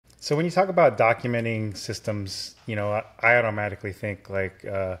So when you talk about documenting systems, I automatically think like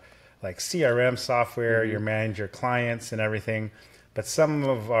CRM software, you manage your clients and everything. But some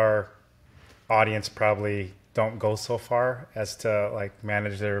of our audience probably don't go so far as to like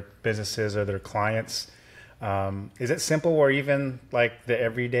manage their businesses or their clients. Is it simple where even like the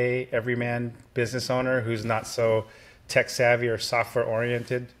everyman business owner who's not so tech savvy or software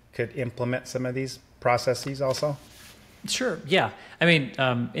oriented could implement some of these processes also? Sure. Yeah. I mean,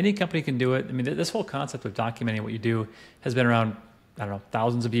 any company can do it. I mean, this whole concept of documenting what you do has been around, I don't know,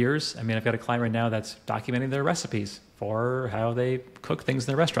 thousands of years. I mean, I've got a client right now that's documenting their recipes for how they cook things in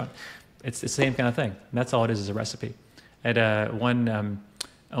their restaurant. It's the same kind of thing. And that's all it is a recipe. At one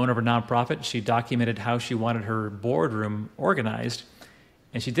owner of a nonprofit, she documented how she wanted her boardroom organized.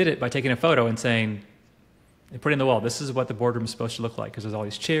 And she did it by taking a photo and saying, they put it in the wall, this is what the boardroom is supposed to look like, because there's all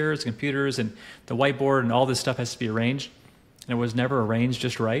these chairs, computers, and the whiteboard, and all this stuff has to be arranged. And it was never arranged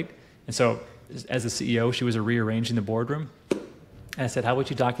just right. And so as the CEO, she was rearranging the boardroom. And I said, how would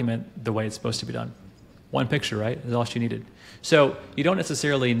you document the way it's supposed to be done? One picture, right? Is all she needed. So you don't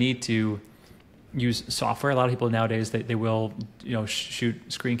necessarily need to use software. A lot of people nowadays, they will shoot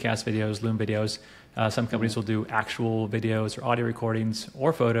screencast videos, Loom videos. Some companies will do actual videos or audio recordings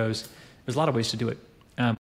or photos. There's a lot of ways to do it.